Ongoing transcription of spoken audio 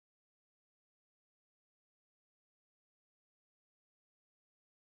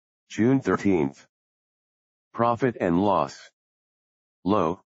June 13th. Profit and loss.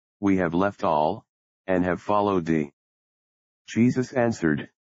 Lo, we have left all, and have followed thee. Jesus answered,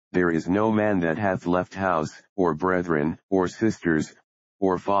 There is no man that hath left house, or brethren, or sisters,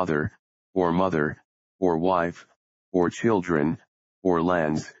 or father, or mother, or wife, or children, or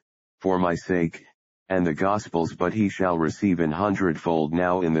lands, for my sake, and the gospel's, but he shall receive an hundredfold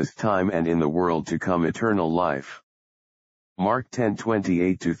now in this time and in the world to come eternal life. Mark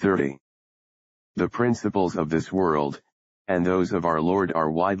 10:28-30. The principles of this world, and those of our Lord are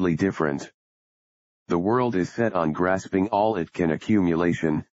widely different. The world is set on grasping all it can,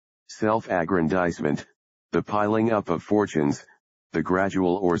 accumulation, self-aggrandizement, the piling up of fortunes, the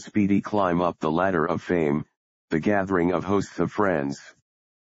gradual or speedy climb up the ladder of fame, the gathering of hosts of friends.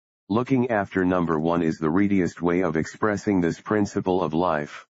 Looking after number one is the readiest way of expressing this principle of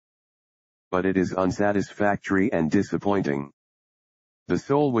life. But it is unsatisfactory and disappointing. The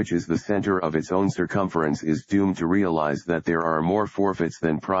soul, which is the center of its own circumference, is doomed to realize that there are more forfeits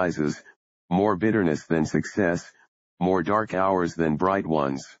than prizes, more bitterness than success, more dark hours than bright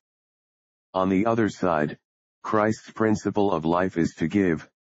ones. On the other side, Christ's principle of life is to give,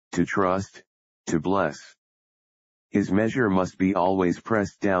 to trust, to bless. His measure must be always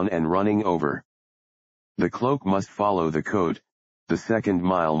pressed down and running over. The cloak must follow the coat, the second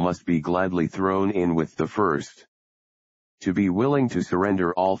mile must be gladly thrown in with the first. To be willing to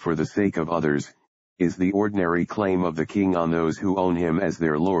surrender all for the sake of others, is the ordinary claim of the King on those who own him as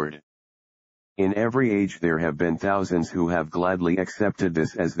their Lord. In every age there have been thousands who have gladly accepted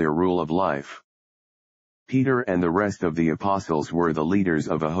this as their rule of life. Peter and the rest of the apostles were the leaders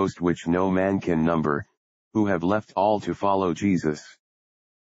of a host which no man can number, who have left all to follow Jesus.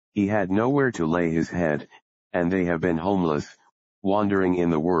 He had nowhere to lay his head, and they have been homeless, wandering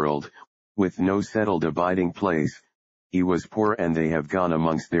in the world, with no settled abiding place. He was poor, and they have gone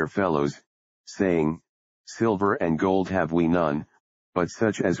amongst their fellows, saying, Silver and gold have we none, but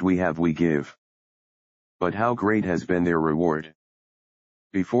such as we have we give. But how great has been their reward!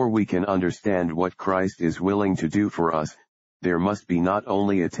 Before we can understand what Christ is willing to do for us, there must be not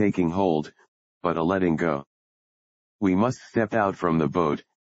only a taking hold, but a letting go. We must step out from the boat,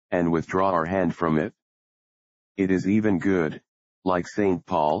 and withdraw our hand from it. It is even good, like St.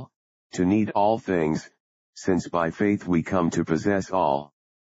 Paul, to need all things, since by faith we come to possess all.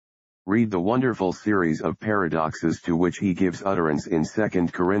 Read the wonderful series of paradoxes to which he gives utterance in 2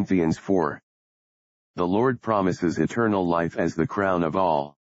 Corinthians 4. The Lord promises eternal life as the crown of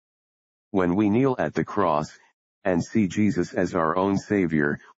all. When we kneel at the cross, and see Jesus as our own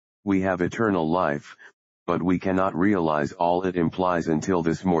Savior, we have eternal life, but we cannot realize all it implies until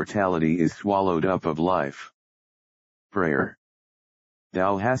this mortality is swallowed up of life. Prayer.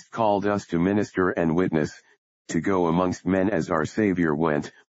 Thou hast called us to minister and witness, to go amongst men as our Savior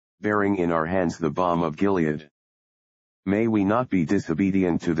went, bearing in our hands the balm of Gilead. May we not be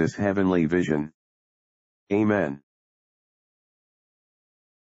disobedient to this heavenly vision. Amen.